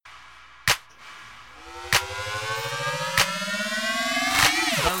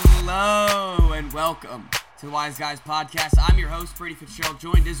and welcome to the Wise Guys Podcast. I'm your host, Brady Fitzgerald,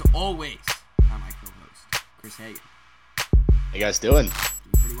 joined as always by my co-host, Chris Hagan. How you guys doing? Doing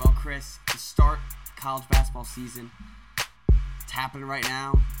pretty well, Chris. To start college basketball season, it's happening right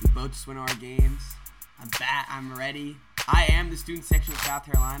now. We both just went to our games. I'm back. I'm ready. I am the student section of South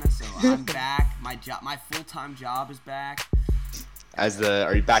Carolina, so I'm back. My full-time job is back.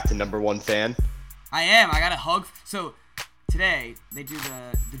 Are you back to number one fan? I am. I got a hug. So today they do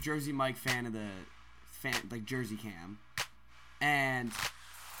the Jersey Mike fan of the Jersey cam, and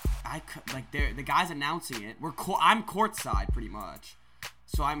the guys announcing it. I'm courtside pretty much,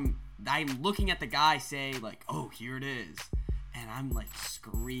 so I'm looking at the guy say like, "Oh, here it is," and I'm like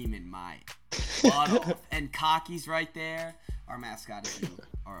screaming my butt off. And Cocky's right there, our mascot, if you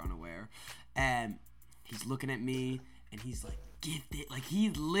are unaware, and he's looking at me and he's like, "Get it!" Like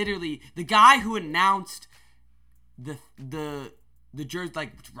he's literally the guy who announced the Jersey,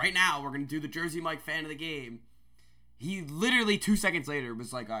 like, right now we're gonna do the Jersey Mike fan of the game. He literally 2 seconds later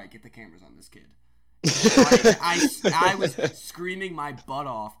was like, "All right, get the cameras on this kid." I was screaming my butt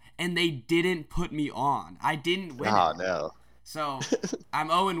off, and they didn't put me on. I didn't win. Oh, it. no. So I'm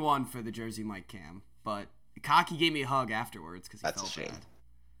 0-1 for the Jersey Mike cam, but Cocky gave me a hug afterwards because he That's felt a shame.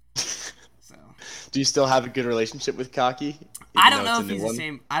 bad. So. Do you still have a good relationship with Cocky? I don't know if he's the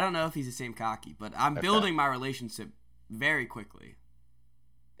same. I don't know if he's the same Cocky, but I'm building my relationship very quickly.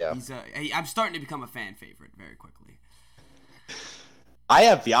 Yeah. I'm starting to become a fan favorite very quickly. I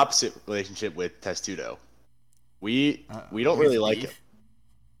have the opposite relationship with Testudo. We don't really like him.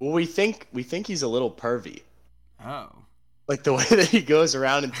 Well, we think he's a little pervy. Oh. Like the way that he goes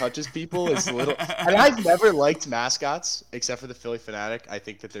around and touches people is a little. And I've never liked mascots except for the Philly Fanatic. I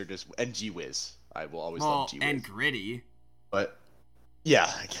think that they're just and G-Wiz. I will always love G-Wiz. And Gritty. But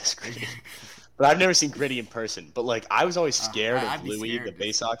yeah, I guess Gritty. But I've never seen Gritty in person. But like, I was always scared of Louis, the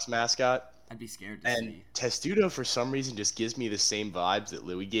Bay Sox mascot. I'd be scared to see. Testudo, for some reason, just gives me the same vibes that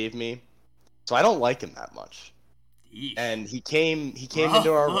Louis gave me. So I don't like him that much. Eesh. And he came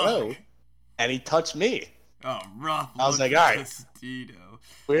into our row, and he touched me. Oh, rough. I was like, all right. Testudo.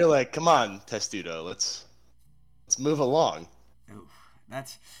 We were like, come on, Testudo, let's move along. Oof,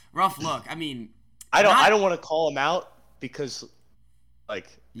 that's rough look. I mean, I don't want to call him out because, like,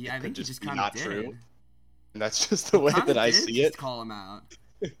 yeah, I think just he just be kind not of true. And that's just the way that I see it. Call him out.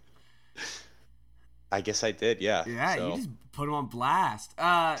 I guess I did, yeah. Yeah, so. You just put him on blast.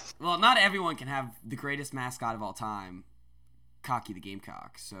 Well, not everyone can have the greatest mascot of all time, Cocky the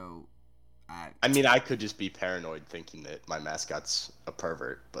Gamecock. So, I mean, I could just be paranoid thinking that my mascot's a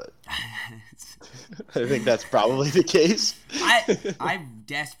pervert, but I think that's probably the case. I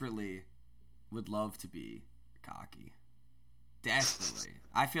desperately would love to be Cocky. Desperately.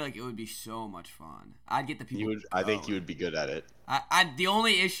 I feel like it would be so much fun. I'd get the people. I think you would be good at it. The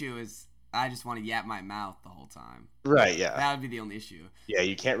only issue is I just want to yap my mouth the whole time. Right, yeah. That would be the only issue. Yeah,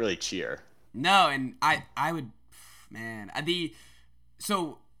 you can't really cheer. No, and I would, man.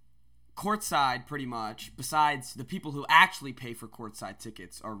 So courtside, pretty much, besides the people who actually pay for courtside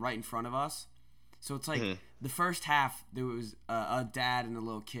tickets are right in front of us. So it's like the first half, there was a dad and a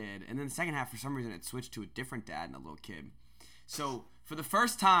little kid. And then the second half, for some reason, it switched to a different dad and a little kid. So for the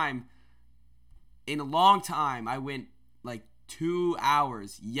first time in a long time, I went like 2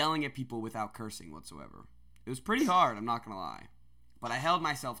 hours yelling at people without cursing whatsoever. It was pretty hard, I'm not going to lie. But I held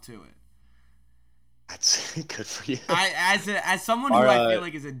myself to it. That's good for you. As someone who I feel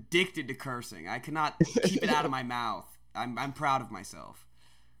like is addicted to cursing, I cannot keep it out of my mouth. I'm proud of myself.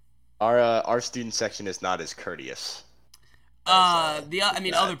 Our student section is not as courteous.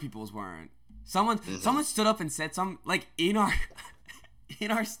 Other people's weren't. Someone stood up and said something like in our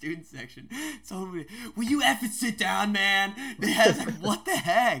student section. Someone, will you effing sit down, man? They had like, what the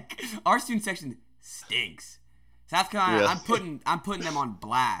heck? Our student section stinks. South Carolina, really? I'm putting them on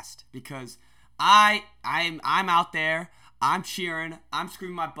blast because I'm out there, I'm cheering, I'm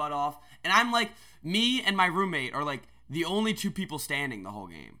screaming my butt off, and I'm like, me and my roommate are like the only two people standing the whole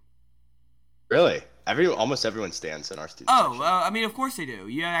game. Really? Almost everyone stands in our student section. I mean, of course they do.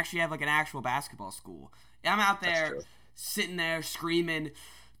 You actually have like an actual basketball school. I'm out there sitting there screaming,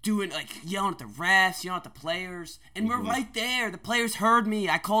 doing like yelling at the refs, yelling at the players, and we're right there. The players heard me.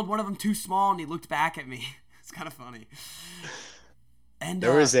 I called one of them too small, and he looked back at me. It's kind of funny. And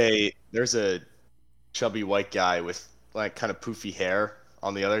there's a chubby white guy with like kind of poofy hair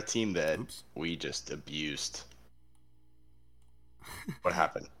on the other team that we just abused. What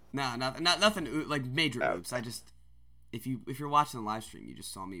happened? No, nothing like major oops. I just, if you're watching the live stream, you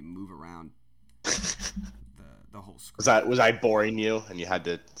just saw me move around the whole screen. Was I boring you and you had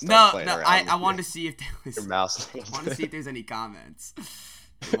to start playing around? I wanted to see if there was your mouse. I wanted to see if there's any comments.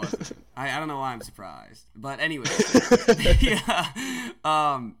 It wasn't. I don't know why I'm surprised. But anyway.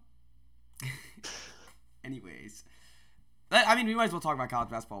 Yeah. Anyways. I mean, we might as well talk about college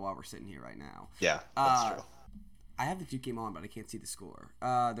basketball while we're sitting here right now. Yeah, that's true. I have the Duke game on, but I can't see the score.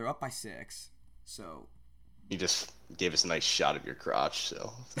 They're up by 6, so... You just gave us a nice shot of your crotch,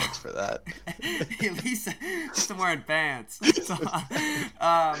 so thanks for that. At least I'm wearing pants. So,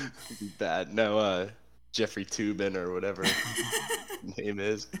 Bad. No, Jeffrey Tubin or whatever his name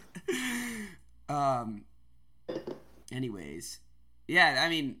is. Anyways, yeah, I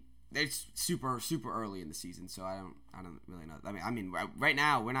mean, it's super early in the season, so I don't really know. I mean, right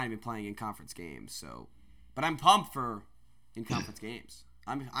now we're not even playing in conference games, so. But I'm pumped for in conference games.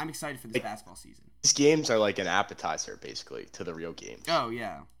 I'm excited for this basketball season. These games are like an appetizer, basically, to the real games. Oh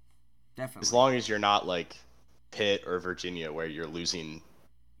yeah, definitely. As long as you're not like Pitt or Virginia, where you're losing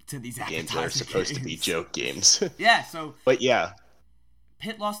to these games that are supposed to be joke games. Yeah. So. But yeah.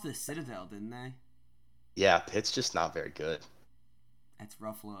 Pitt lost to the Citadel, didn't they? Yeah, Pitt's just not very good. That's a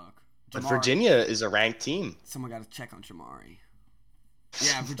rough look. But Virginia is a ranked team. Someone got to check on Jamari.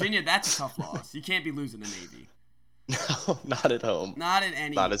 Yeah, Virginia, that's a tough loss. You can't be losing to Navy. No, not at home. Not at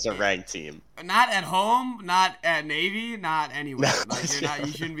any. Not as a ranked team. Not at home. Not at Navy. Not anywhere. No, like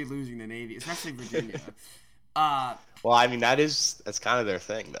you shouldn't be losing to Navy, especially Virginia. Well, I mean that's kind of their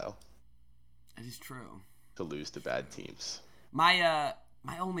thing, though. That is true. To lose to bad teams. My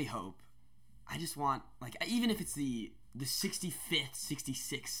only hope, I just want even if it's the 65th,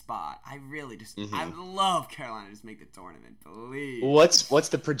 66th spot, I really just I would love Carolina to just make the tournament, please. What's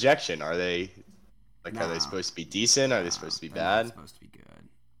the projection? Are they are they supposed to be decent? Are they supposed to be bad? They're not supposed to be good.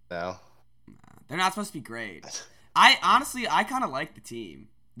 No. They're not supposed to be great. I kind of like the team.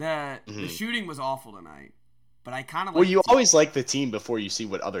 The shooting was awful tonight, but I kind of Well, you always like the team before you see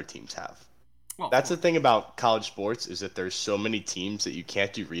what other teams have. Well, that's the thing about college sports is that there's so many teams that you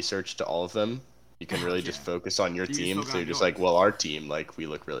can't do research to all of them. You can really just focus on your team. So you're just like, well, our team, we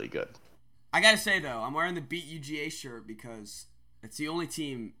look really good. I gotta say though, I'm wearing the Beat UGA shirt because it's the only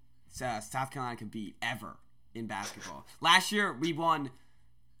team South Carolina can beat ever in basketball. Last year we won.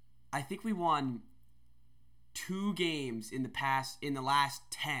 I think we won 2 games in the last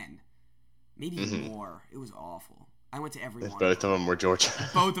 10, maybe even more. It was awful. I went to every one. Both of them were Georgia.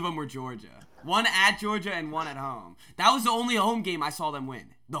 Both of them were Georgia. One at Georgia and one at home. That was the only home game I saw them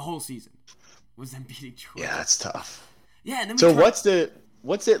win the whole season. Was them beating Georgia. Yeah, that's tough. Yeah, and then so what's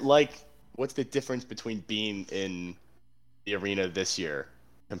it like? What's the difference between being in the arena this year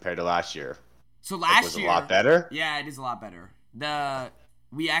compared to last year? So last year was a lot better. Yeah, it is a lot better.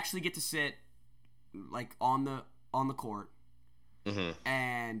 We actually get to sit on the court,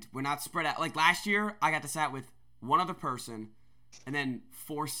 and we're not spread out. Like last year, I got to sit with one other person, and then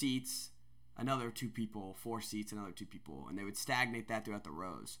 4 seats, another 2 people, 4 seats, another 2 people, and they would stagnate that throughout the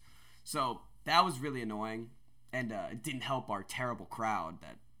rows. So that was really annoying, and it didn't help our terrible crowd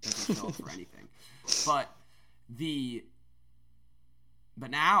that doesn't show up for anything.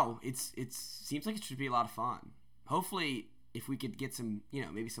 But now it seems like it should be a lot of fun. Hopefully, if we could get some,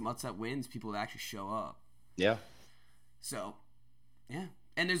 maybe some upset wins, people would actually show up. Yeah. So, yeah,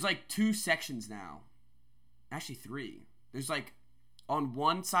 and there's 2 sections now. Actually 3. There's on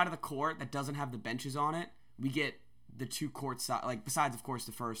one side of the court that doesn't have the benches on it, we get the 2 court side, besides of course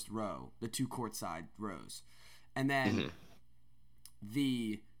the first row, the 2 court side rows, and then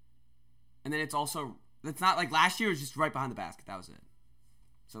and then it's not like last year. It was just right behind the basket. That was it.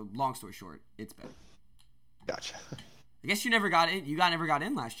 So long story short, it's better. Gotcha. I guess you never got in. You never got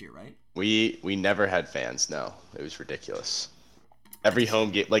in last year, right? We never had fans. No, it was ridiculous. Every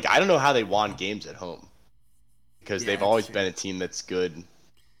home game, I don't know how they won games at home, because they've always been a team that's good,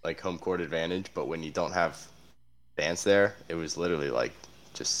 home court advantage. But when you don't have fans there, it was literally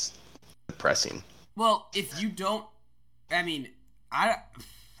just depressing. Well, if you don't, I mean,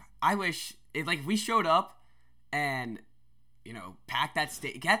 I wish if we showed up and packed that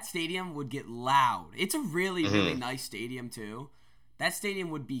stadium would get loud. It's a really really nice stadium too. That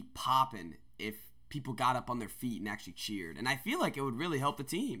stadium would be popping if people got up on their feet and actually cheered, and I feel like it would really help the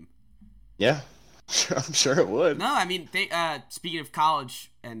team. Yeah, I'm sure it would. No, I mean, speaking of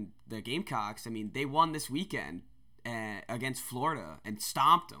college and the Gamecocks, I mean, they won this weekend against Florida and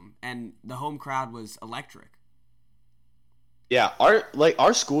stomped them, and the home crowd was electric. Yeah,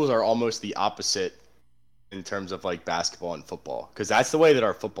 our schools are almost the opposite in terms of basketball and football, because that's the way that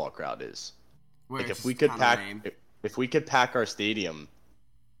our football crowd is. If we could pack our stadium,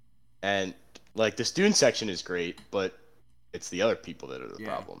 and the student section is great, but it's the other people that are the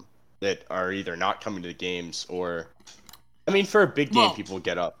problem, that are either not coming to the games or, I mean, for a big game people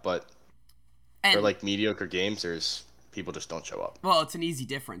get up, but for mediocre games, there's people just don't show up. Well, it's an easy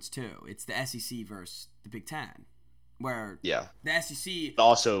difference too. It's the SEC versus the Big Ten, where the SEC. But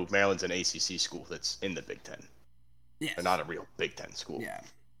also, Maryland's an ACC school that's in the Big Ten. Yes. They're not a real Big Ten school. Yeah.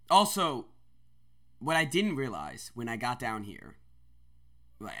 Also, what I didn't realize when I got down here,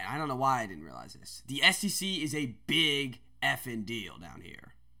 I don't know why I didn't realize this. The SEC is a big effing deal down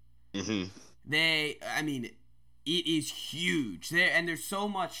here. Mm-hmm. It is huge. There's so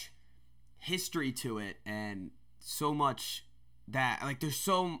much history to it, and so much that, like, there's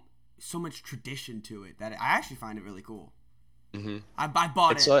so much tradition to it that I actually find it really cool. Mm-hmm. I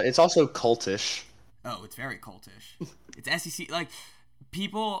bought it. It's also cultish. Oh, it's very cultish. It's SEC. Like,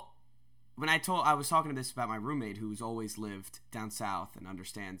 people, when I was talking to this about my roommate who's always lived down south and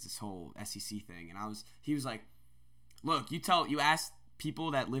understands this whole SEC thing, and he was like, look, you ask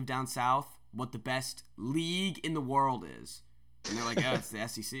people that live down south what the best league in the world is, and they're like, yeah, it's the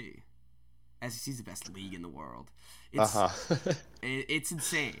SEC. SEC's the best league in the world. It's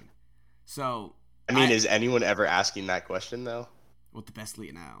insane. So, is anyone ever asking that question though? What the best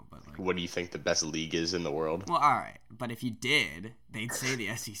league now? But like, what do you think the best league is in the world? Well, all right, but if you did, they'd say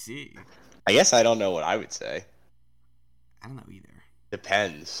the SEC. I guess I don't know what I would say. I don't know either.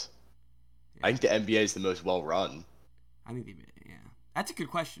 Depends. Yeah. I think the NBA is the most well run. I think that's a good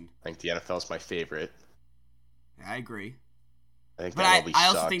question. I think the NFL is my favorite. Yeah, I agree. I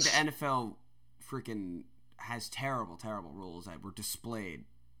also think the NFL freaking has terrible, terrible rules that were displayed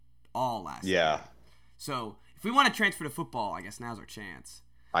all last year. So if we want to transfer to football, I guess now's our chance.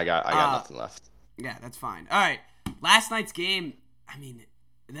 I got nothing left. Yeah, that's fine. All right, last night's game.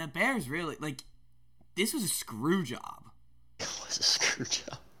 The Bears really this was a screw job. It was a screw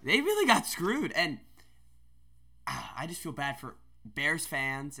job. They really got screwed, and I just feel bad for Bears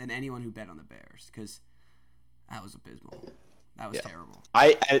fans and anyone who bet on the Bears because that was abysmal. That was terrible.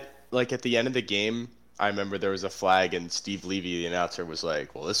 At the end of the game, I remember there was a flag, and Steve Levy, the announcer, was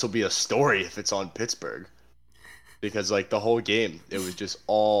like, well, this will be a story if it's on Pittsburgh. Because, the whole game, it was just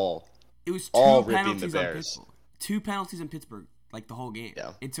all ripping the Bears. 2 penalties in Pittsburgh, the whole game.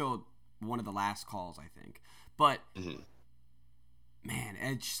 Yeah. Until one of the last calls, I think. But, man,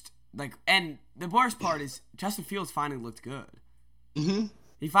 it's just, and the worst part is Justin Fields finally looked good. Mm-hmm.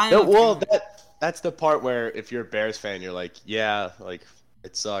 He finally looked good. That's the part where if you're a Bears fan, you're like, yeah,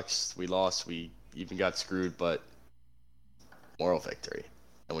 it sucks. We lost. We even got screwed, but moral victory.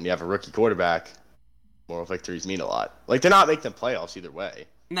 And when you have a rookie quarterback, moral victories mean a lot. They're not making the playoffs either way.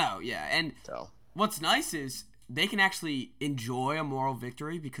 No, yeah. And what's nice is they can actually enjoy a moral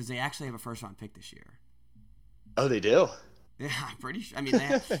victory because they actually have a first-round pick this year. Oh, they do? Yeah, I'm pretty sure.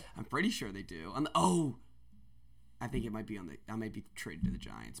 I'm pretty sure they do. I think it might be I might be traded to the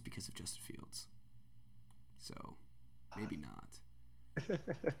Giants because of Justin Fields. So, maybe not.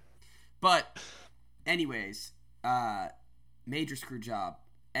 But, anyways, major screw job.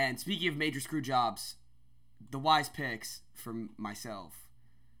 And speaking of major screw jobs, the wise picks from myself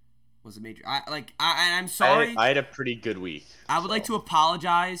was a major. I'm sorry. I had a pretty good week. I would like to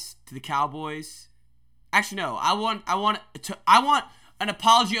apologize to the Cowboys. Actually, no. I want an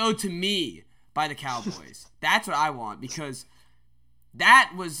apology owed to me by the Cowboys. That's what I want because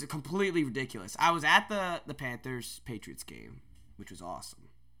that was completely ridiculous. I was at the Panthers-Patriots game, which was awesome.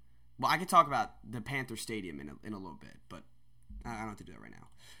 Well, I could talk about the Panthers Stadium in a little bit, but I don't have to do that right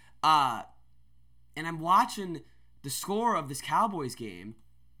now. And I'm watching the score of this Cowboys game,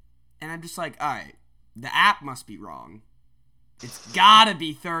 and I'm just like, all right, the app must be wrong. It's gotta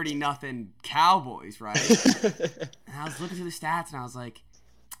be 30-0 Cowboys, right? And I was looking through the stats, and I was like,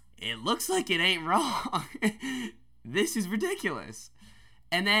 it looks like it ain't wrong. This is ridiculous.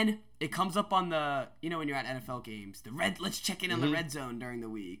 And then it comes up on the, when you're at NFL games, let's check in on the red zone during the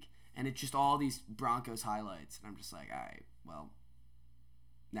week. And it's just all these Broncos highlights. And I'm just like, all right, well,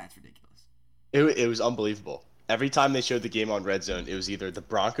 that's ridiculous. It was unbelievable. Every time they showed the game on red zone, it was either the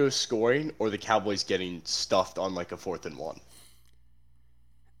Broncos scoring or the Cowboys getting stuffed on a 4th and 1.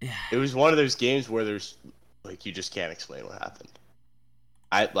 Yeah. It was one of those games where there's, you just can't explain what happened.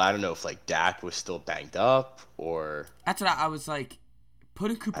 I don't know if Dak was still banged up or. That's what I was like. Put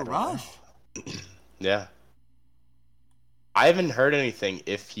in Cooper Rush. Yeah. I haven't heard anything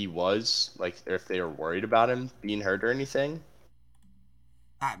if he was or if they were worried about him being hurt or anything.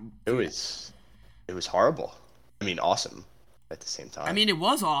 It was horrible. Awesome at the same time. It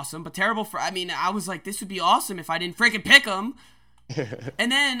was awesome, but terrible for. I was like, this would be awesome if I didn't freaking pick him. And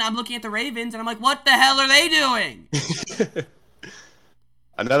then I'm looking at the Ravens and I'm like, what the hell are they doing?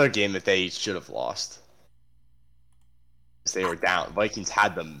 Another game that they should have lost. They were down. Vikings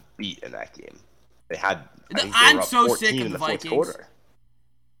had them beat in that game. They had. I'm so sick of the Vikings.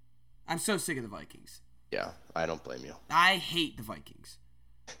 I'm so sick of the Vikings. Yeah, I don't blame you. I hate the Vikings.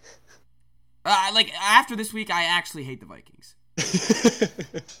 Like, after this week, I actually hate the Vikings.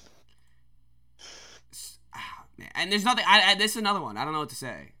 And there's nothing. This is another one. I don't know what to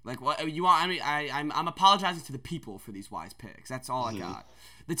say. Like, what you want? I mean, I'm apologizing to the people for these wise picks. That's all I got.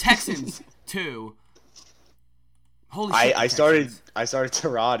 The Texans too. Holy shit! I started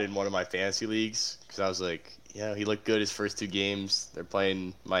Tyrod in one of my fantasy leagues because I was like, he looked good his first 2 games. They're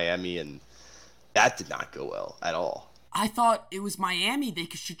playing Miami, and that did not go well at all. I thought it was Miami. They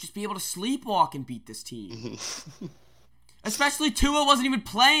should just be able to sleepwalk and beat this team. Especially Tua wasn't even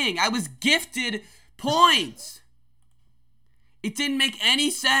playing. I was gifted points. It didn't make any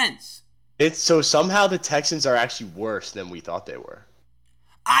sense. So somehow the Texans are actually worse than we thought they were.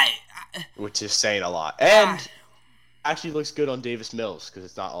 Which is saying a lot. And actually looks good on Davis Mills because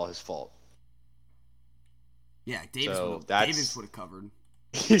it's not all his fault. Yeah, Davis would have covered.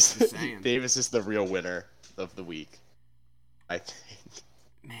 Davis is the real winner of the week, I think.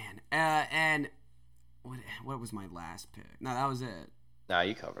 Man, and what was my last pick? No, that was it. Nah,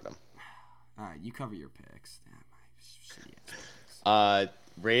 you covered them. All right, you cover your picks.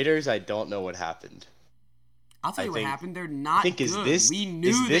 Raiders, I don't know what happened. I'll tell you what happened. They're not good. We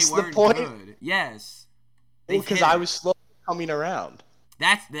knew is they weren't good. Yes. Because I was slowly coming around.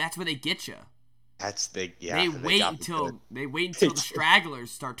 That's where they get you. They wait until the stragglers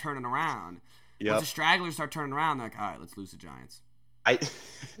start turning around. Yep. Once the stragglers start turning around, they're like, all right, let's lose the Giants.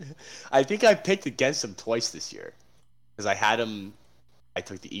 I think I picked against them twice this year because I had them. I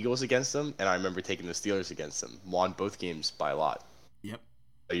took the Eagles against them, and I remember taking the Steelers against them. Won both games by a lot. Yep.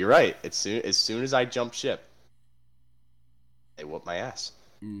 But you're right. As soon as I jumped ship, they whooped my ass.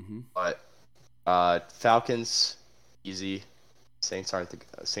 Mm-hmm. But Falcons, easy. Saints aren't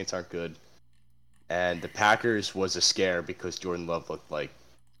good. And the Packers was a scare because Jordan Love looked like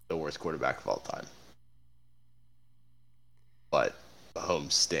the worst quarterback of all time. But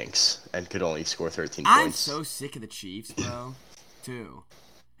Mahomes stinks and could only score 13 points. I'm so sick of the Chiefs, bro. Too.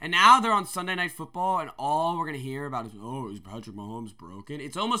 And now they're on Sunday Night Football, and all we're going to hear about is Patrick Mahomes broken?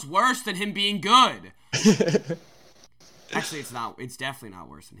 It's almost worse than him being good. Actually, it's not. It's definitely not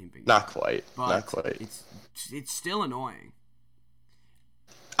worse than him being good. Not quite. It's still annoying.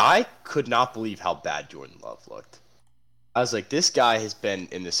 I could not believe how bad Jordan Love looked. I was like, this guy has been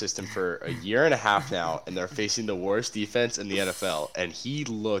in the system for a year and a half now, and they're facing the worst defense in the NFL, and he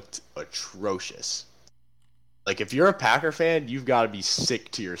looked atrocious. Like, if you're a Packer fan, you've got to be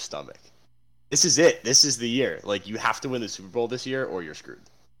sick to your stomach. This is it. This is the year. Like, you have to win the Super Bowl this year, or you're screwed.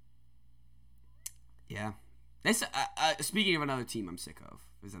 Yeah. Speaking of another team I'm sick of,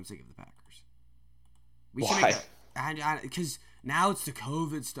 is I'm sick of the Packers. Why? Because now it's the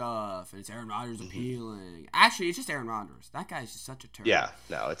COVID stuff, and it's Aaron Rodgers appealing. Actually, it's just Aaron Rodgers. That guy's just such a turd. Yeah,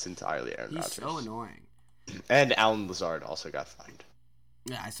 no, it's entirely Aaron Rodgers. He's so annoying. And Alan Lazard also got fined.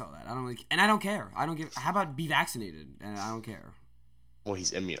 Yeah, I saw that. I don't care. How about be vaccinated? And I don't care. Well,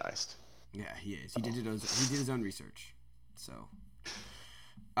 he's immunized. Yeah, he is. He did his own research. So,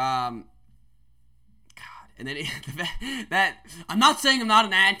 God, and then that I'm not saying I'm not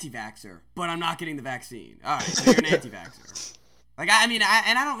an anti-vaxxer, but I'm not getting the vaccine. All right, so you're an anti-vaxxer. Like, I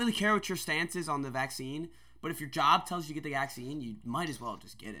don't really care what your stance is on the vaccine, but if your job tells you to get the vaccine, you might as well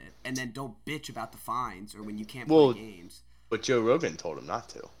just get it, and then don't bitch about the fines or when you can't play games. But Joe Rogan told him not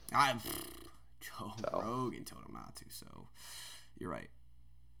to. Rogan told him not to, so you're right.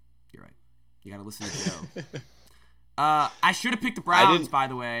 You gotta listen to Joe. I should have picked the Browns, by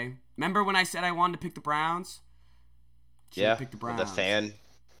the way. Remember when I said I wanted to pick the Browns? Picked the Browns. The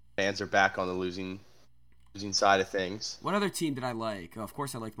fans are back on the losing side of things. What other team did I like? Oh, of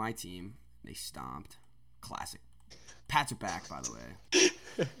course I liked my team. They stomped. Classic. Pats are back, by the way.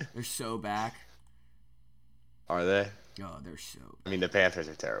 They're so back. Are they? Oh, they're so bad. I mean, the Panthers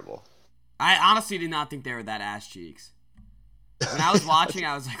are terrible. I honestly did not think they were that ass cheeks. When I was watching,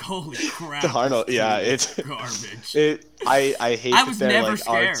 I was like, holy crap. Darnold, it's garbage. I hate that they're like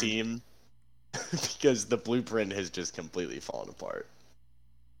scared. Our team because the blueprint has just completely fallen apart.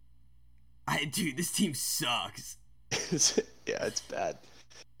 Dude, this team sucks. Yeah, it's bad.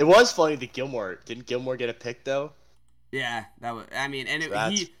 It was funny that didn't Gilmore get a pick though? Yeah, that was. I mean, and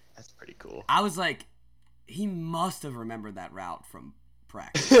that's pretty cool. I was like, he must have remembered that route from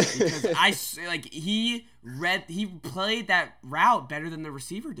practice because he played that route better than the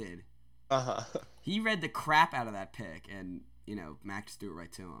receiver did. He read the crap out of that pick, and Mac just threw it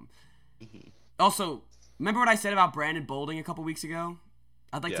right to him. Mm-hmm. Also, remember what I said about Brandon Boulding a couple weeks ago?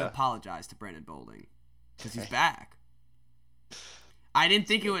 I'd like to apologize to Brandon Boulding because he's back. I didn't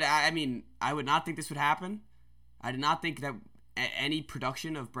think it would. I mean, I would not think this would happen. I did not think that any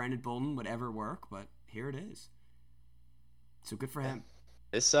production of Brandon Bolden would ever work, but here it is. So good for him.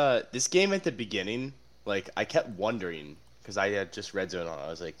 This game at the beginning, like I kept wondering because I had just Red Zone on. I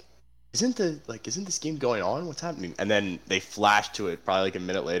was like, isn't this game going on? What's happening? And then they flashed to it probably like a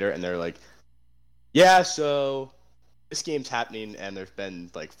minute later, and they're like, yeah, so this game's happening, and there's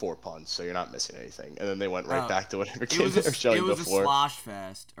been like 4 punts, so you're not missing anything. And then they went right back to whatever game they were showing before. It was a slosh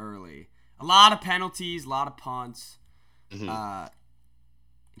fest early. A lot of penalties, a lot of punts, until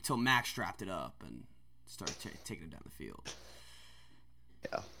Max strapped it up and started taking it down the field.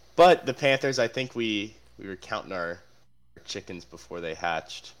 Yeah, but the Panthers, I think we were counting our chickens before they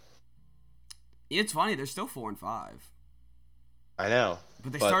hatched. It's funny, they're still 4-5. I know,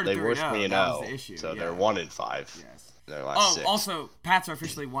 but they started 3-0. That was the issue. So they're 1-5. Yes. Their last 6. Also, Pats are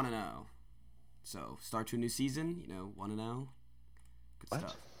officially 1-0. So start to a new season. 1-0. Good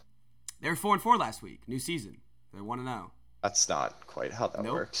stuff. They were 4-4 last week. New season. They're 1-0. That's not quite how that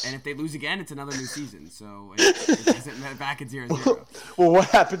works. And if they lose again, it's another new season. So it isn't back at 0-0. Well, what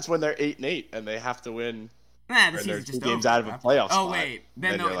happens when they're 8-8 and they have to win? Nah, the season's just 2 games out of a playoff spot. Oh wait,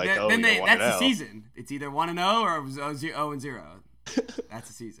 then that's the season. It's either 1-0 or 0-0. That's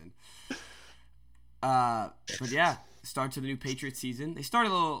the season. But yeah, start to the new Patriots season. They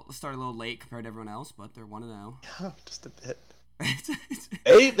started a little late compared to everyone else, but they're 1-0. Yeah, just a bit.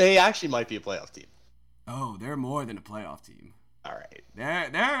 They actually might be a playoff team. Oh, they're more than a playoff team. All right.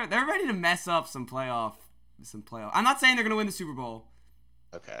 They're ready to mess up some playoff. I'm not saying they're gonna win the Super Bowl.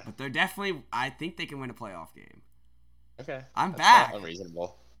 Okay. But they're definitely. I think they can win a playoff game. Okay. I'm back. Not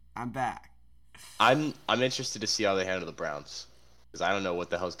unreasonable. I'm back. I'm interested to see how they handle the Browns, because I don't know what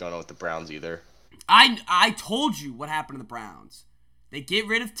the hell's going on with the Browns either. I told you what happened to the Browns. They get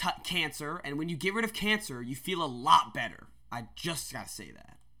rid of cancer, and when you get rid of cancer, you feel a lot better. I just gotta say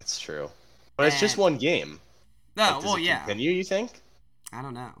that. It's true. But it's just one game. No, well, yeah. Continue, you think? I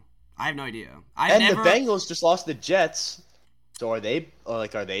don't know. I have no idea. The Bengals just lost the Jets. So are they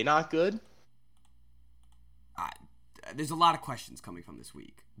not good? There's a lot of questions coming from this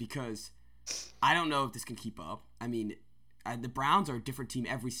week because I don't know if this can keep up. I mean, the Browns are a different team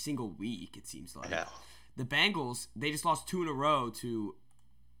every single week, it seems like. Yeah. The Bengals, they just lost 2 in a row to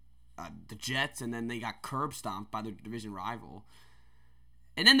the Jets, and then they got curb stomped by their division rival.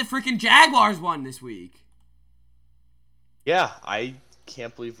 And then the freaking Jaguars won this week. Yeah, I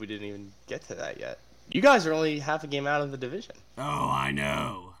can't believe we didn't even get to that yet. You guys are only half a game out of the division. Oh, I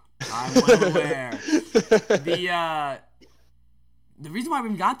know. I'm well aware. The reason why we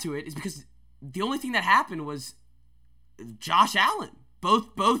even got to it is because the only thing that happened was Josh Allen. Both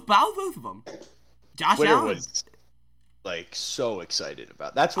of them. Twitter Allen was so excited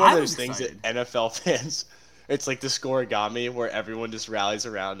about. That's one of those things that NFL fans. It's like the scoregami where everyone just rallies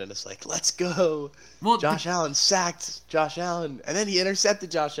around and it's like, let's go. Well, Josh Allen sacked Josh Allen, and then he intercepted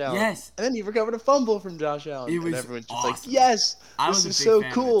Josh Allen. Yes. And then he recovered a fumble from Josh Allen. And everyone's just awesome. like, yes, this is so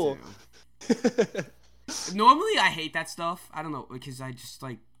cool. Normally, I hate that stuff. I don't know, because I just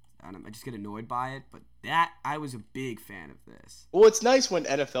I just get annoyed by it. But I was a big fan of this. Well, it's nice when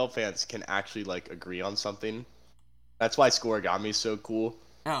NFL fans can actually agree on something. That's why scoregami is so cool.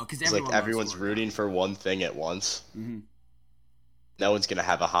 Oh, because everyone's rooting for one thing at once. Mm-hmm. No one's gonna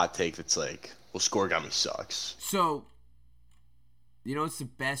have a hot take that's like, "Well, scoregami sucks." So, what's the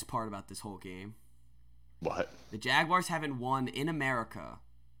best part about this whole game? What? The Jaguars haven't won in America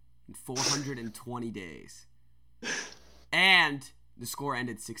in 420 days, and the score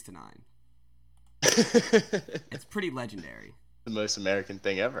ended 6-9. It's pretty legendary. The most American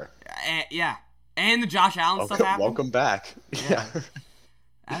thing ever. Yeah, and the Josh Allen stuff happened. Welcome back. Yeah.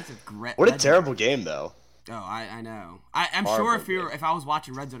 That's a great. What a terrible game, though. Oh, I know. I'm sure if I was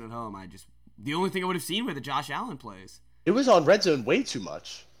watching Red Zone at home, the only thing I would have seen were the Josh Allen plays. It was on Red Zone way too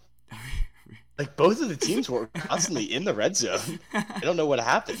much. Both of the teams were constantly in the red zone. I don't know what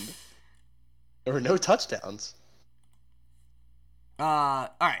happened. There were no touchdowns. All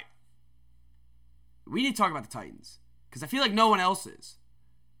right. We need to talk about the Titans because I feel like no one else is.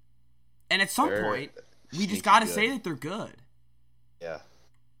 And at some point, we just got to say that they're good. Yeah.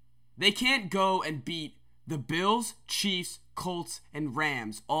 They can't go and beat the Bills, Chiefs, Colts, and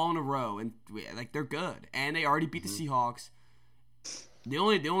Rams all in a row, and they're good. And they already beat the Seahawks. The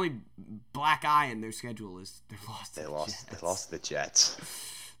only black eye in their schedule is they lost the Jets.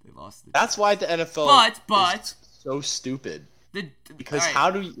 They lost the That's why the NFL is so stupid. Because how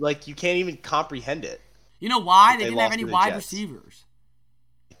do you can't even comprehend it. You know why? They didn't have any wide receivers.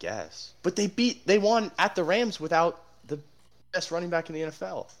 I guess. But they won at the Rams without the best running back in the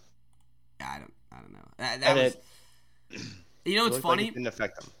NFL. I don't know. It's funny. It didn't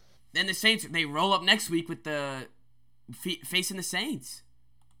affect them. Then the Saints, they roll up next week with the facing the Saints.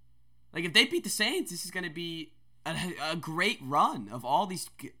 Like, if they beat the Saints, this is going to be a great run of all these.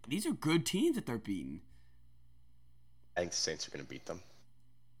 These are good teams that they're beating. I think the Saints are going to beat them.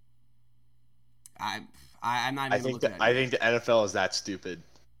 I'm not even looking at it. I think the NFL is that stupid.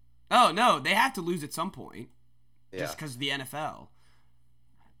 Oh, no. They have to lose at some point. Yeah. Just because of the NFL.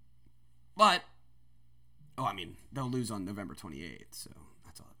 But, they'll lose on November 28th, so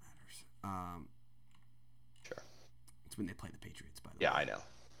that's all that matters. Sure. It's when they play the Patriots, by the way. Yeah, I know.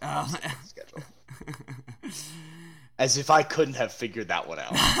 Schedule. As if I couldn't have figured that one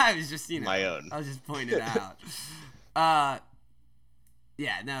out. I was just, my own. I was just pointing it out.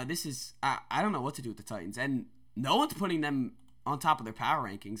 This is. I don't know what to do with the Titans, and no one's putting them on top of their power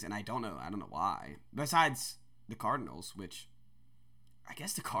rankings, and I don't know why. Besides the Cardinals, which I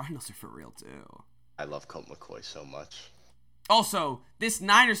guess the Cardinals are for real too. I love Colt McCoy so much. Also, this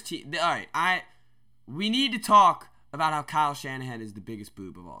Niners team. All right, we need to talk about how Kyle Shanahan is the biggest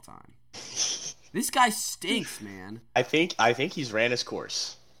boob of all time. This guy stinks, man. I think he's ran his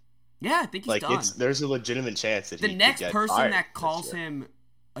course. Yeah, I think he's done. There's a legitimate chance that the he next could get person fired that calls him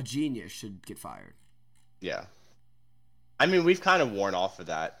a genius should get fired. Yeah. I mean, we've kind of worn off of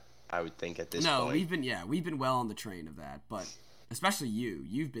that, I would think, at this point. No, we've been well on the train of that, but especially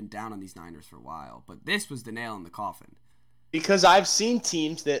you've been down on these Niners for a while, but this was the nail in the coffin. Because I've seen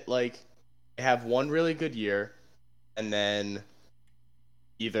teams that have one really good year, and then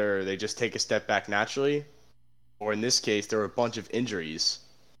either they just take a step back naturally, or in this case, there were a bunch of injuries.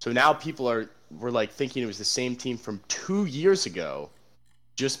 So now people were thinking it was the same team from 2 years ago,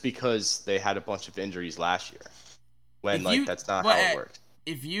 just because they had a bunch of injuries last year. When that's not how it worked.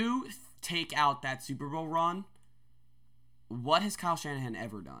 If you take out that Super Bowl run, what has Kyle Shanahan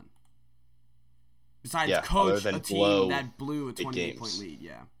ever done? Besides coach a team that blew a 28-point lead,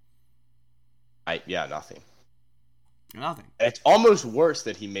 nothing. Nothing. It's almost worse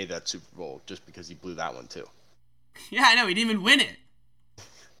that he made that Super Bowl just because he blew that one too. Yeah, I know. He didn't even win it.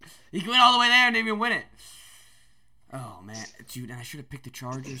 He went all the way there and didn't even win it. Oh, man. Dude, and I should have picked the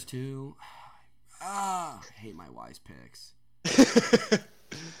Chargers too. I hate my wise picks.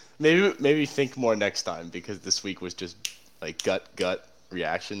 Maybe think more next time, because this week was just gut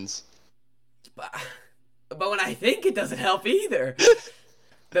reactions. But when I think, it doesn't help either.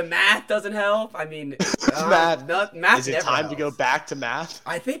 The math doesn't help. I mean, math. Math is it never time helps. to go back to math?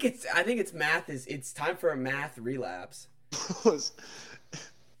 I think it's math. It's time for a math relapse.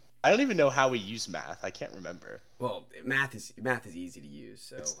 I don't even know how we use math. I can't remember. Well, math is easy to use.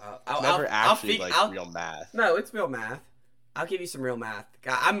 So I'll never real math. No, it's real math. I'll give you some real math.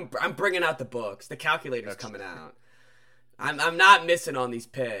 I'm bringing out the books. The calculator's coming out. I'm not missing on these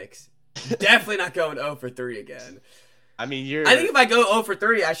picks. Definitely not going 0 for 3 again. I mean, I think if I go 0 for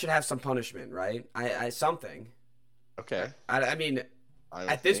 3, I should have some punishment, right? I something. Okay. I mean,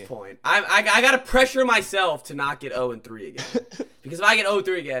 at this point, I got to pressure myself to not get 0 and 3 again. Because if I get 0 and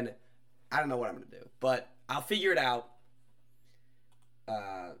 3 again, I don't know what I'm going to do. But I'll figure it out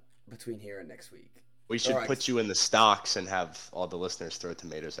between here and next week. We should put you in the stocks and have all the listeners throw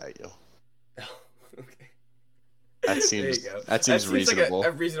tomatoes at you. Oh, okay. That seems reasonable. Like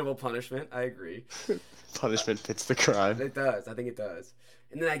a reasonable punishment. I agree. Punishment fits the crime. It does. I think it does.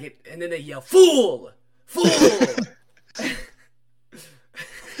 And then they yell, "Fool! Fool!"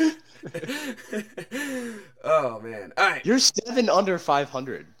 Oh man! All right. You're 7 under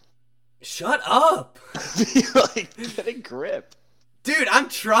 500. Shut up! Get a grip. Dude, I'm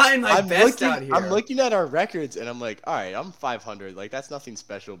trying my best out here. I'm looking at our records and I'm like, all right, I'm 500. That's nothing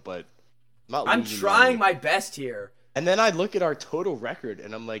special, but I'm trying my best here. And then I look at our total record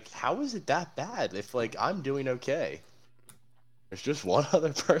and I'm like, how is it that bad if I'm doing okay? There's just one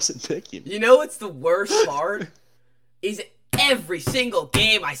other person picking. You know what's the worst part? Is every single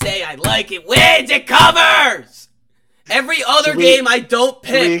game I say I like it wins, it covers! Every other game I don't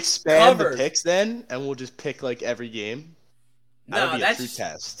pick. Can we expand covers. The picks then, and we'll just pick every game? No, that's a true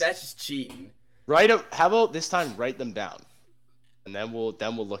test. That's just cheating. How about this time? Write them down, and then we'll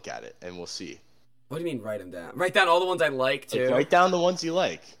look at it and we'll see. What do you mean write them down? Write down all the ones I like too. Write down the ones you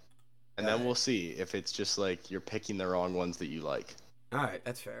like, and then we'll see if it's just you're picking the wrong ones that you like. All right,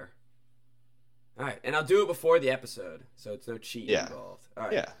 that's fair. All right, and I'll do it before the episode, so it's no cheating involved. All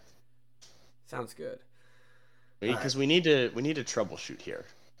right. Yeah. Sounds good. Because we need to troubleshoot here.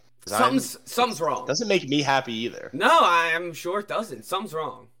 Something's wrong. Doesn't make me happy either. No, I'm sure it doesn't. Something's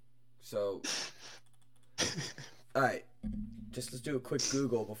wrong. So, all right, let's do a quick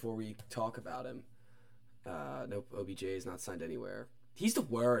Google before we talk about him. Nope, OBJ is not signed anywhere. He's the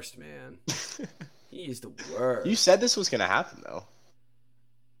worst, man. He is the worst. You said this was gonna happen though.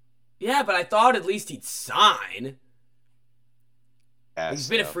 Yeah, but I thought at least he'd sign. Yeah, He's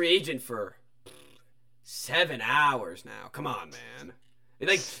been a free agent for 7 hours now. Come on, man.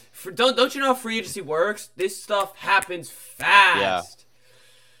 Like, don't you know how free agency works? This stuff happens fast.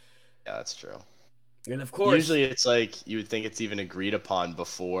 Yeah, that's true. And of course, usually it's like you would think it's even agreed upon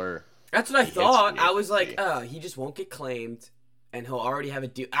before. That's what I thought. I was like, he just won't get claimed, and he'll already have a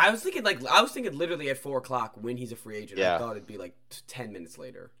deal. I was thinking literally at 4:00 when he's a free agent. Yeah. I thought it'd be like 10 minutes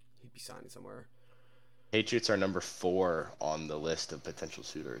later he'd be signing somewhere. Patriots are number 4 on the list of potential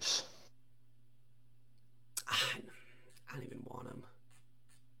suitors. I don't even want him.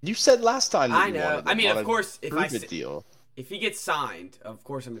 You said last time. I know. I mean, of course, deal. If he gets signed, of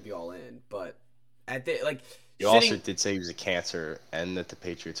course I'm gonna be all in. But at the you also did say he was a cancer, and that the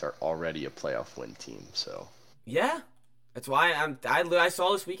Patriots are already a playoff win team. So yeah, that's why I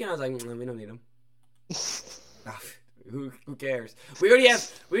saw this weekend. I was like, we don't need him. Who cares? We already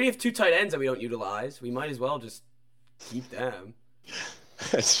have 2 tight ends that we don't utilize. We might as well just keep them.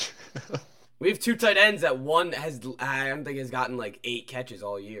 That's true. We have 2 tight ends that one I don't think has gotten like 8 catches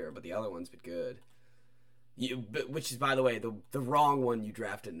all year, but the other one's been good. Which is, by the way, the wrong one you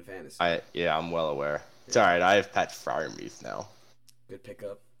drafted in fantasy. I'm well aware. It's all right. I have Pat Freiermuth now. Good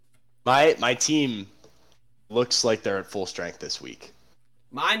pickup. My team looks like they're at full strength this week.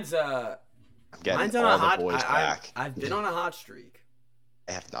 Mine's on all the boys back. I've been on a hot streak.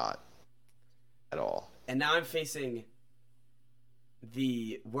 I have not at all. And now I'm facing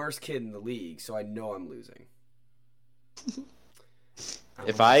the worst kid in the league, so I know I'm losing.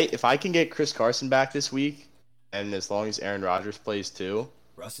 If I can get Chris Carson back this week, and as long as Aaron Rodgers plays too,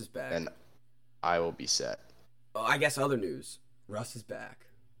 Russ is back. then I will be set. Oh, I guess other news. Russ is back.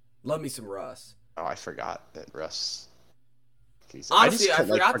 Love me some Russ. Oh, I forgot that Russ. Honestly, I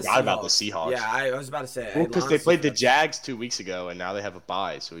forgot about the Seahawks. Yeah, I was about to say. Well, because they played the Jags 2 weeks ago, and now they have a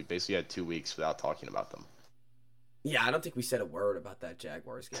bye, so we basically had 2 weeks without talking about them. Yeah, I don't think we said a word about that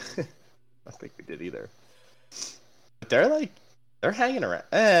Jaguars game. I don't think we did either. But they're hanging around.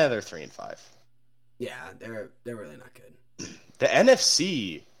 They're 3-5. Yeah, they're really not good. The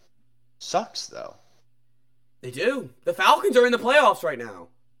NFC sucks though. They do. The Falcons are in the playoffs right now.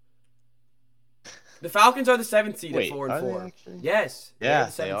 The Falcons are the 7th seed at 4-4. Yes. Yeah,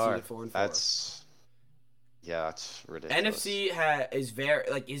 the 7th seed at 4-4. That's ridiculous.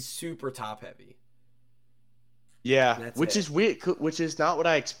 NFC is super top heavy. Yeah, which is weird. Which is not what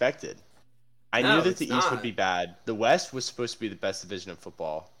I expected. I knew that the East would be bad. The West was supposed to be the best division of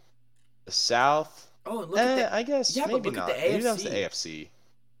football. The South. Oh, look at I guess maybe look not. At the AFC. Maybe that was the AFC.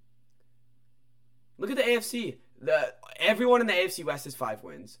 Look at the AFC. Everyone in the AFC West has 5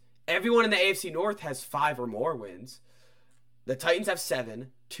 wins. Everyone in the AFC North has 5 or more wins. The Titans have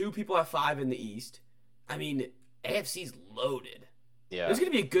 7. 2 people have 5 in the East. I mean, AFC's loaded. Yeah, there's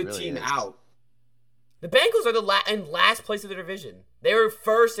going to be a good really team is. out. The Bengals are in last place of the division. They were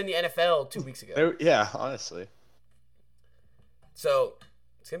first in the NFL 2 weeks ago. Yeah, honestly. So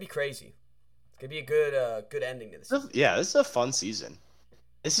it's gonna be crazy. It's gonna be a good ending to this season. Yeah, this is a fun season.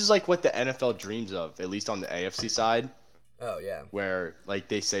 This is like what the NFL dreams of, at least on the AFC side. Oh yeah. Where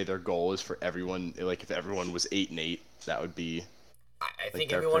they say their goal is for everyone. If everyone was 8-8, that would be. I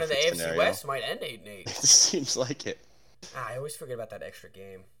think everyone in the AFC West might end 8-8. It seems like it. I always forget about that extra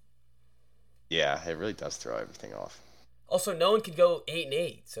game. Yeah, it really does throw everything off. Also, no one can go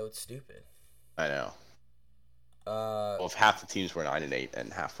 8-8, so it's stupid. I know. Well, if half the teams were 9-8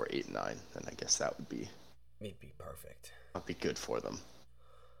 and half were 8-9, then I guess that would be. It'd be perfect. That'd be good for them.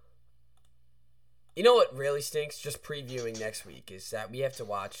 You know what really stinks? Just previewing next week is that we have to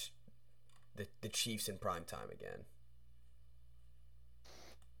watch the Chiefs in primetime again.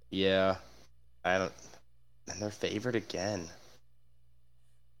 Yeah, and they're favored again.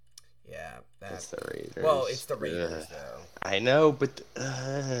 Yeah, that's the Raiders. Well, it's the Raiders, though. I know, but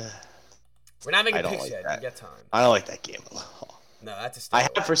we're not making picks yet. You got time. I don't like that game at all. No, that's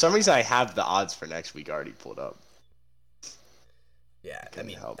a. For some reason, I have the odds for next week already pulled up. Yeah, I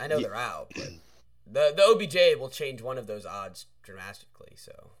mean, I know they're out, but the OBJ will change one of those odds drastically.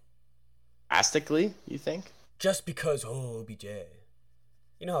 So. Drastically, you think? Just because OBJ,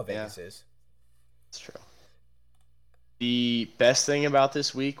 you know how Vegas is. It's true. The best thing about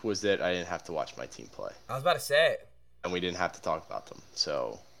this week was that I didn't have to watch my team play. I was about to say. And we didn't have to talk about them,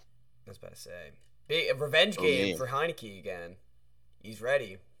 so. I was about to say. A revenge game for Heineke again. He's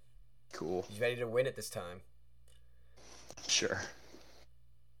ready. Cool. He's ready to win it this time. Sure.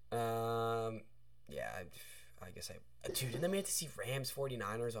 Yeah, I guess dude, and then we have to see Rams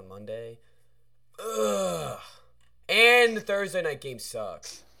 49ers on Monday. Ugh. And the Thursday night game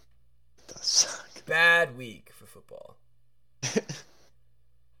sucks. It does suck. Bad week for football.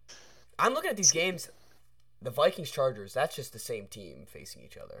 I'm looking at these games. the Vikings-Chargers, that's just the same team facing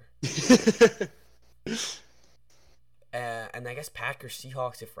each other. And I guess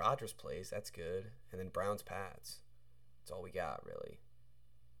Packers-Seahawks if Rodgers plays. That's good. And then Browns-Pats. That's all we got, really.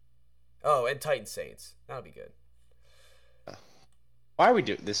 Oh, and Titans-Saints. That'll be good. Why are we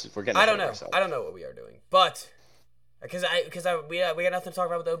doing this? We're getting. I don't know. Ourselves. I don't know what we are doing, but because we got nothing to talk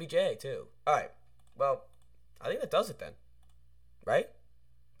about with OBJ too. All right. Well, I think that does it then. Right?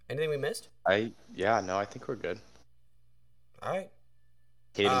 Anything we missed? I think we're good. All right.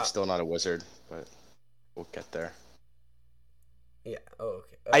 Caden's still not a wizard, but we'll get there. Yeah. Oh,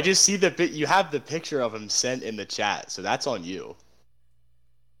 okay. I just see the bit. You have the picture of him sent in the chat, so that's on you.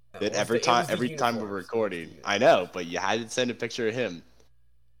 That every time we're recording, I know, but you had to send a picture of him.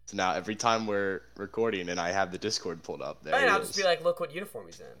 So now every time we're recording and I have the Discord pulled up, there I'll just be like, look what uniform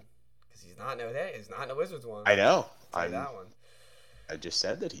he's in, because he's not in the Wizards one. I know. That one. I just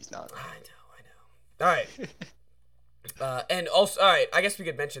said that he's not. I know. All right. And also, all right, I guess we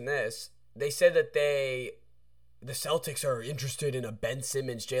could mention this. They said that the Celtics are interested in a Ben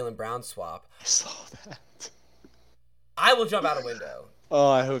Simmons, Jaylen Brown swap. I saw that. I will jump out a window. Oh,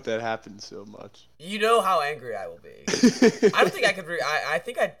 I hope that happens so much. You know how angry I will be. I don't think I could. I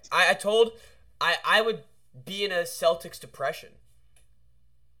think I would be in a Celtics depression.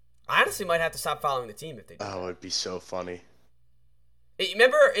 I honestly might have to stop following the team if they do. Oh, it'd be so funny.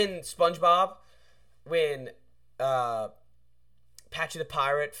 Remember in SpongeBob when Patchy the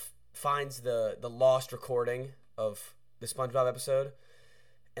Pirate finds the lost recording of the SpongeBob episode,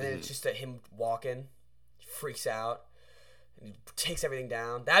 and then it's just him walking, he freaks out. He takes everything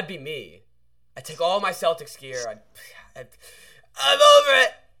down. That'd be me. I take all my Celtics gear. I'm over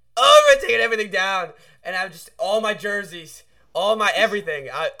it, taking everything down, and I just all my jerseys, all my everything,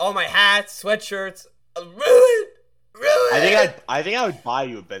 all my hats, sweatshirts, ruined. I think I would buy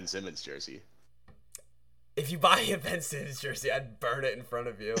you a Ben Simmons jersey. If you buy me a Ben Simmons jersey, I'd burn it in front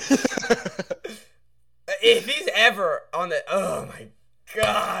of you. If he's ever on the, oh my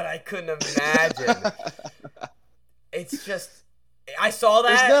God, I couldn't imagine. It's just, I saw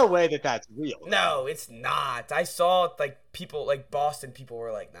that. There's no way that that's real. No, it's not. I saw people, Boston people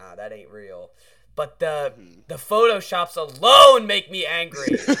were like, nah, that ain't real. But the Photoshops alone make me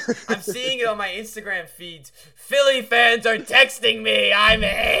angry. I'm seeing it on my Instagram feeds. Philly fans are texting me. I'm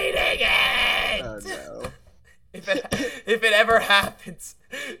hating it. Oh, no. If it ever happens,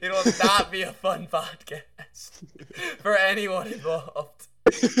 it will not be a fun podcast for anyone involved.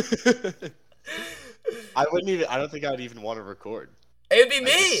 I don't think I would even want to record. It would be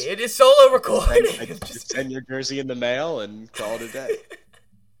me. It is solo recording. Just send your jersey in the mail and call it a day.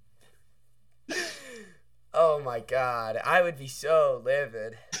 Oh my God. I would be so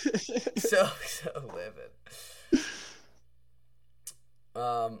livid. so livid.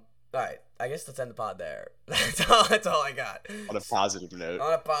 All right. I guess let's end the pod there. That's all I got. On a positive note.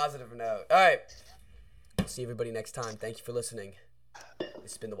 All right. See everybody next time. Thank you for listening.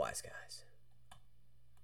 This has been the Wise Guys.